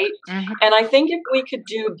badge, right? And I think if we could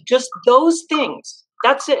do just those things,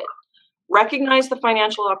 that's it. Recognize the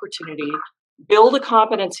financial opportunity, build a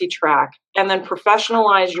competency track, and then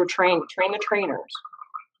professionalize your train the trainers.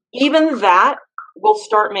 Even that will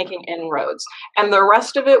start making inroads, and the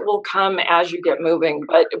rest of it will come as you get moving.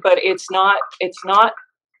 But it's not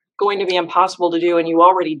going to be impossible to do, and you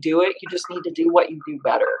already do it. You just need to do what you do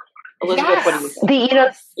better. Elizabeth, what do you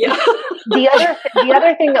think? The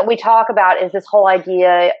other thing that we talk about is this whole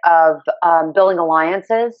idea of building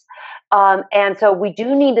alliances, and so we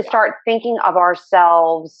do need to start thinking of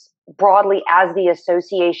ourselves broadly as the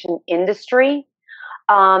association industry,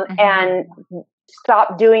 and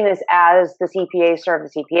stop doing this as the CPAs serve the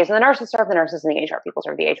CPAs and the nurses serve the nurses and the HR people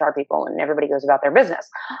serve the HR people, and everybody goes about their business.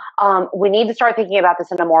 We need to start thinking about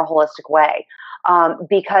this in a more holistic way,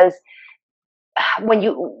 because when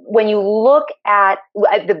you look at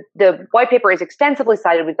the white paper is extensively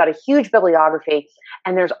cited. We've got a huge bibliography,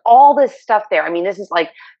 and there's all this stuff there. I mean, this is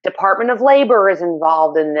like Department of Labor is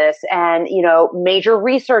involved in this, and major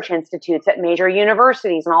research institutes at major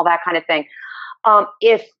universities and all that kind of thing.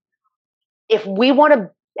 If we want to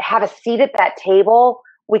have a seat at that table,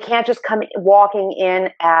 we can't just come walking in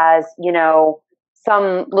as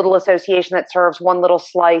some little association that serves one little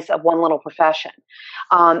slice of one little profession,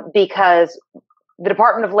 because the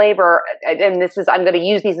Department of Labor, and I'm going to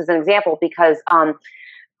use these as an example because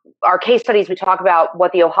our case studies, we talk about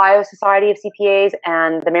what the Ohio Society of CPAs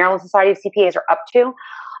and the Maryland Society of CPAs are up to,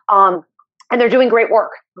 and they're doing great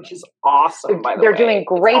work. Which is awesome, by the way. They're doing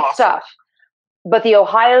great stuff. But the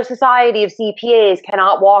Ohio Society of CPAs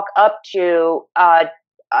cannot walk up to a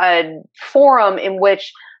forum in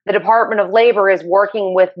which the Department of Labor is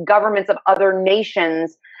working with governments of other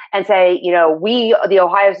nations and say, we, the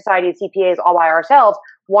Ohio Society of CPAs, all by ourselves,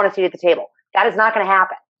 want a seat at the table. That is not going to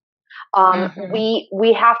happen.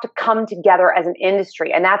 We have to come together as an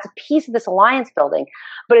industry, and that's a piece of this alliance building,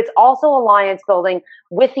 but it's also alliance building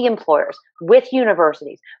with the employers, with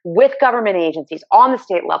universities, with government agencies on the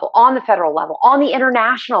state level, on the federal level, on the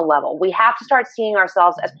international level. We have to start seeing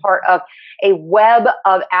ourselves as part of a web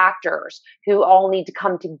of actors who all need to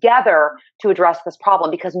come together to address this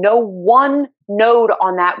problem, because no one node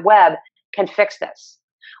on that web can fix this.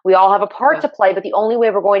 We all have a part to play, but the only way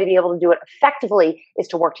we're going to be able to do it effectively is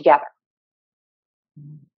to work together.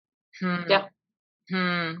 Yeah.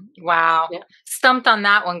 Wow. Yeah. Stumped on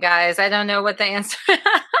that one, guys. I don't know what the answer is.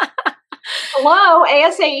 Hello,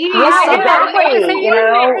 ASAE. Yeah, exactly.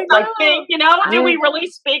 Do we really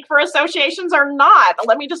speak for associations or not?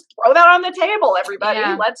 Let me just throw that on the table, everybody.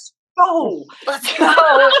 Yeah. Let's go. Let's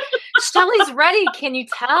go. Shelley's ready. Can you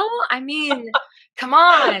tell? I mean, come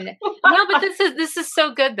on. No, but this is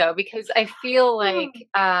so good though, because I feel like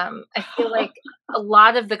a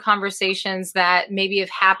lot of the conversations that maybe have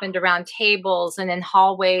happened around tables and in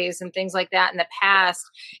hallways and things like that in the past,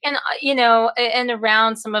 and and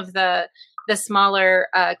around some of the smaller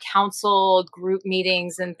council group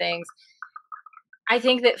meetings and things. I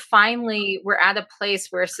think that finally we're at a place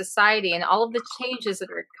where society and all of the changes that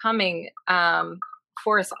are coming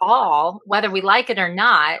for us all, whether we like it or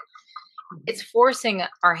not, it's forcing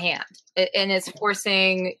our hand, and it's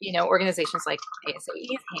forcing, organizations like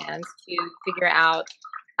ASAE's hands to figure out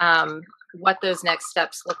what those next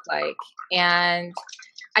steps look like. And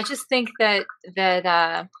I just think that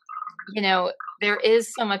there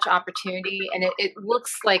is so much opportunity, and it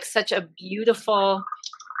looks like such a beautiful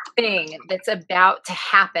thing that's about to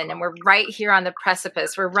happen. And we're right here on the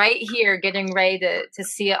precipice. We're right here getting ready to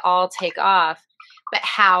see it all take off. But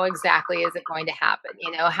how exactly is it going to happen?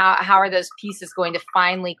 How are those pieces going to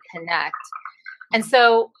finally connect? And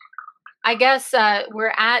so I guess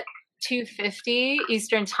we're at 2:50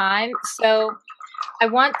 Eastern time. So I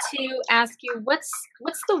want to ask you, what's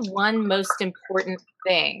the one most important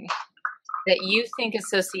thing that you think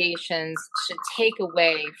associations should take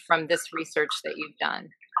away from this research that you've done?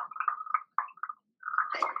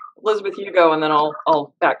 Elizabeth, you go, and then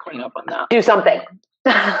I'll back clean up on that. Do something.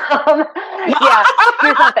 Yeah,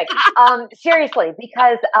 do something. Seriously,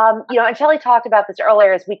 because and Shelley talked about this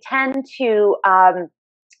earlier, is we tend to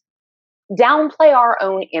downplay our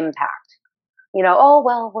own impact.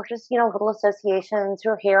 We're just little associations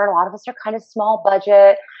who are here, and a lot of us are kind of small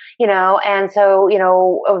budget, and so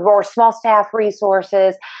we're small staff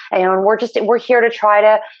resources, and we're here to try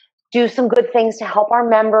to do some good things to help our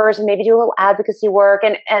members and maybe do a little advocacy work.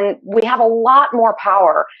 And we have a lot more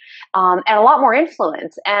power and a lot more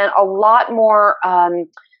influence and a lot more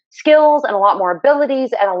skills and a lot more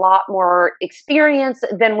abilities and a lot more experience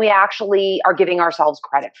than we actually are giving ourselves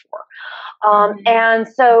credit for. And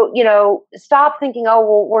so, stop thinking,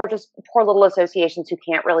 we're just poor little associations who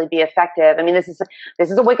can't really be effective. I mean, this is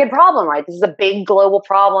a wicked problem, right? This is a big global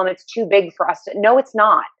problem. It's too big for us no, it's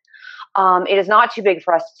not. It is not too big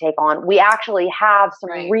for us to take on. We actually have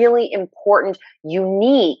some really important,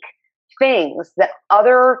 unique things that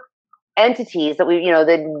other entities that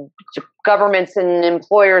the governments and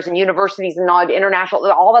employers and universities and international,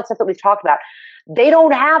 all that stuff that we've talked about, they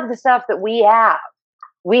don't have the stuff that we have.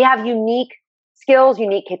 We have unique skills,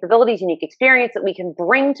 unique capabilities, unique experience that we can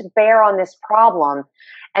bring to bear on this problem.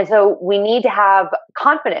 And so we need to have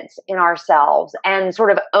confidence in ourselves and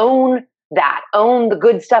sort of own the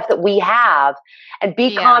good stuff that we have, and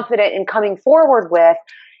be confident in coming forward with,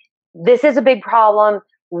 this is a big problem.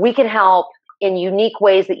 We can help in unique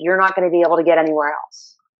ways that you're not going to be able to get anywhere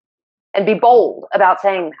else, and be bold about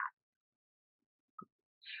saying that.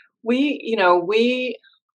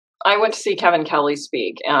 I went to see Kevin Kelly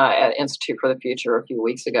speak at Institute for the Future a few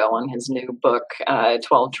weeks ago on his new book,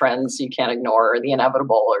 12 Trends You Can't Ignore, The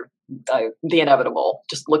Inevitable, or The Inevitable.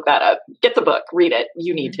 Just look that up. Get the book. Read it.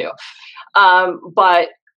 You need to. But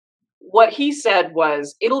what he said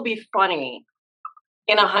was, it'll be funny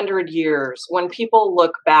in 100 years when people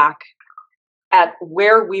look back at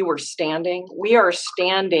where we were standing. We are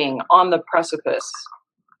standing on the precipice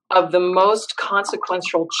of the most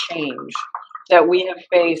consequential change that we have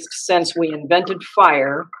faced since we invented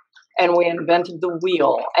fire and we invented the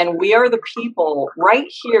wheel. And we are the people right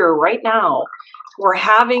here, right now, who are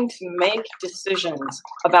having to make decisions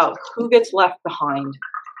about who gets left behind,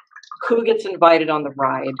 who gets invited on the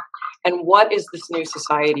ride, and what is this new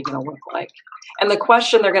society going to look like? And the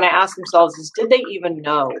question they're going to ask themselves is, did they even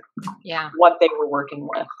know what they were working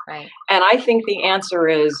with? Right. And I think the answer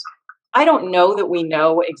is, I don't know that we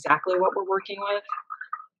know exactly what we're working with,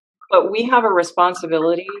 but we have a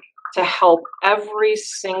responsibility to help every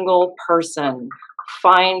single person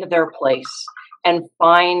find their place and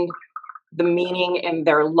find the meaning in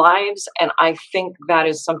their lives. And I think that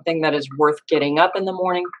is something that is worth getting up in the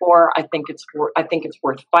morning for. I think it's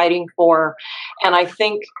worth fighting for. And I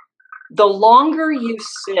think the longer you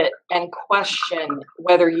sit and question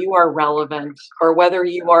whether you are relevant or whether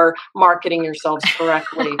you are marketing yourselves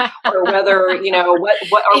correctly or whether,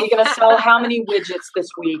 what are we going to sell? How many widgets this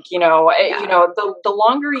week? The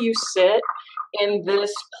longer you sit in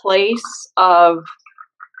this place of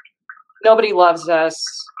nobody loves us,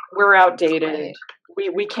 we're outdated,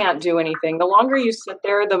 we can't do anything. The longer you sit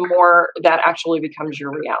there, the more that actually becomes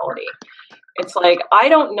your reality. It's like, I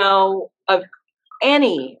don't know of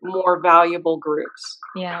any more valuable groups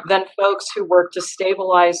than folks who work to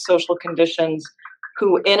stabilize social conditions,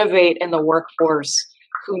 who innovate in the workforce,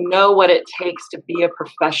 who know what it takes to be a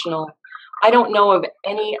professional. I don't know of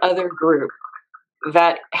any other group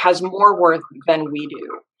that has more worth than we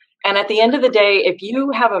do. And at the end of the day, if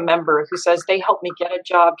you have a member who says they helped me get a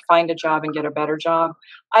job, find a job, and get a better job,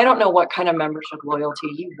 I don't know what kind of membership loyalty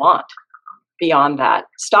you want beyond that.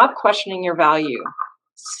 Stop questioning your value.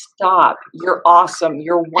 Stop. You're awesome.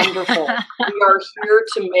 You're wonderful. We are here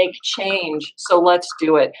to make change. So let's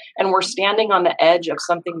do it. And we're standing on the edge of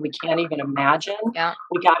something we can't even imagine. Yeah.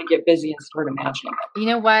 We got to get busy and start imagining it. You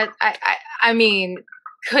know what? I mean,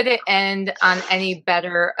 could it end on any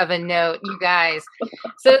better of a note, you guys?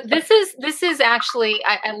 So this is actually,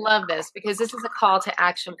 I love this, because this is a call to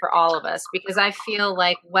action for all of us, because I feel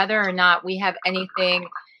like whether or not we have anything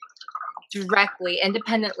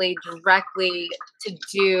independently to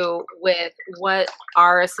do with what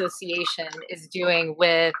our association is doing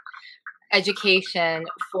with education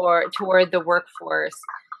toward the workforce,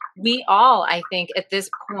 we all, I think, at this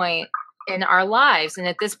point in our lives, and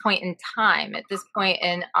at this point in time, at this point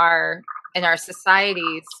in our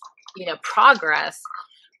society's, progress,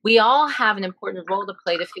 we all have an important role to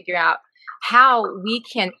play to figure out how we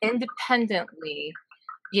can independently,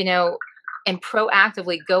 and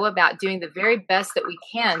proactively go about doing the very best that we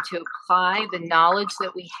can to apply the knowledge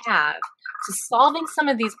that we have to solving some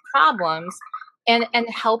of these problems and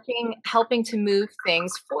helping to move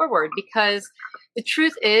things forward. Because the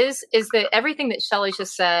truth is that everything that Shelley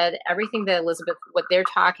just said, everything that Elizabeth, what they're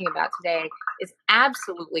talking about today, is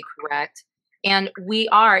absolutely correct. And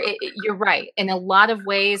you're right. In a lot of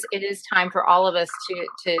ways, it is time for all of us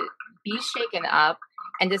to be shaken up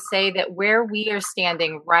and to say that where we are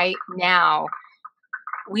standing right now,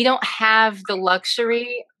 we don't have the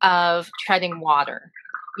luxury of treading water.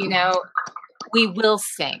 We will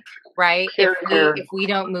sink, right? If we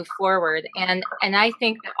don't move forward. And I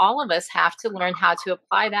think that all of us have to learn how to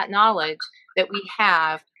apply that knowledge that we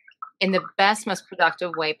have in the best, most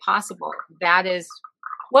productive way possible. That is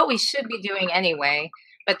what we should be doing anyway,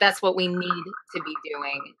 but that's what we need to be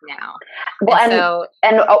doing now. Well,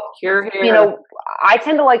 I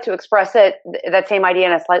tend to like to express that same idea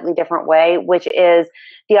in a slightly different way, which is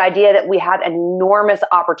the idea that we have an enormous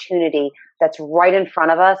opportunity that's right in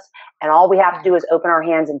front of us, and all we have to do is open our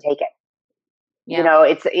hands and take it. Yeah.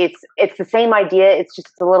 It's the same idea. It's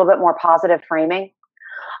just a little bit more positive framing.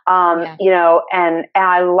 And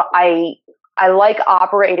I like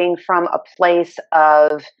operating from a place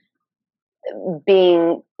of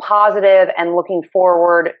being positive and looking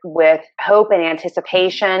forward with hope and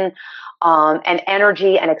anticipation, and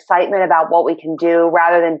energy and excitement about what we can do,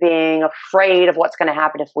 rather than being afraid of what's going to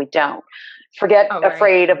happen if we don't.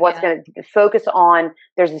 Afraid of what's going to focus on.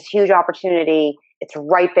 There's this huge opportunity. It's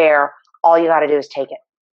right there. All you got to do is take it.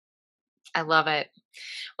 I love it.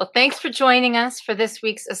 Well, thanks for joining us for this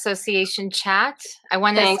week's association chat.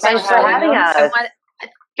 Thanks for having us.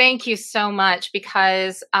 Thank you so much,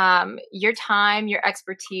 because your time, your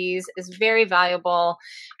expertise is very valuable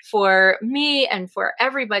for me and for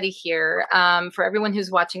everybody here, for everyone who's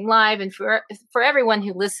watching live, and for everyone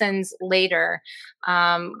who listens later.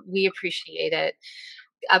 We appreciate it.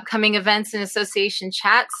 Upcoming events and association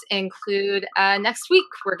chats include next week,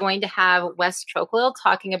 we're going to have Wes Troquil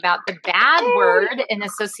talking about the bad word in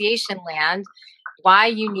association land, why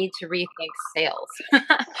you need to rethink sales.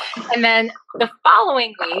 And then the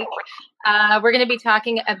following week, we're going to be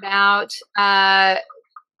talking about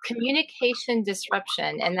communication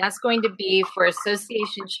disruption, and that's going to be for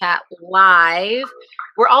Association Chat Live.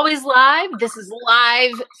 We're always live. This is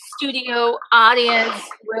live studio audience.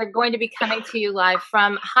 We're going to be coming to you live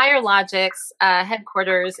from Higher Logic's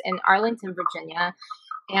headquarters in Arlington, Virginia.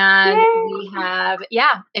 And we have,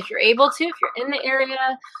 if you're able to, if you're in the area,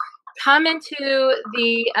 come into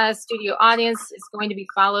the studio audience. It's going to be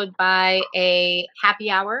followed by a happy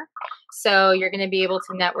hour. So you're going to be able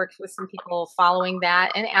to network with some people following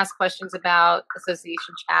that and ask questions about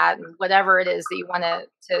Association Chat and whatever it is that you want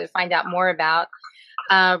to find out more about.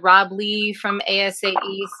 Rob Lee from ASAE,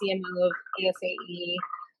 CMO of ASAE,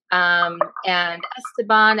 and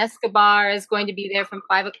Esteban Escobar is going to be there from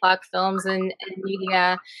 5 o'clock, Films and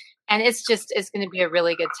Media. And it's going to be a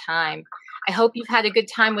really good time. I hope you've had a good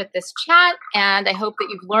time with this chat, and I hope that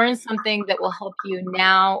you've learned something that will help you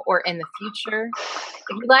now or in the future.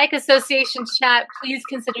 If you like Association Chat, please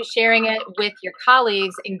consider sharing it with your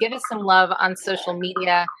colleagues and give us some love on social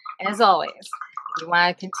media. And as always, if you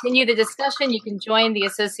want to continue the discussion, you can join the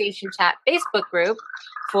Association Chat Facebook group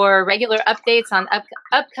for regular updates on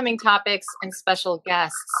upcoming topics and special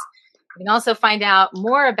guests. You can also find out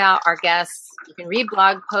more about our guests. You can read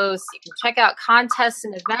blog posts. You can check out contests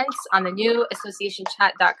and events on the new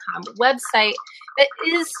associationchat.com website that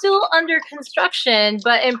is still under construction,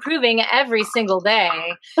 but improving every single day.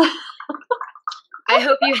 I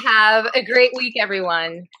hope you have a great week,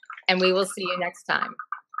 everyone, and we will see you next time.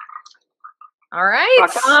 All right.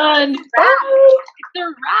 Rock on. Bye. It's a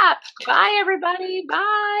wrap. Bye, everybody.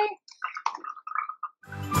 Bye.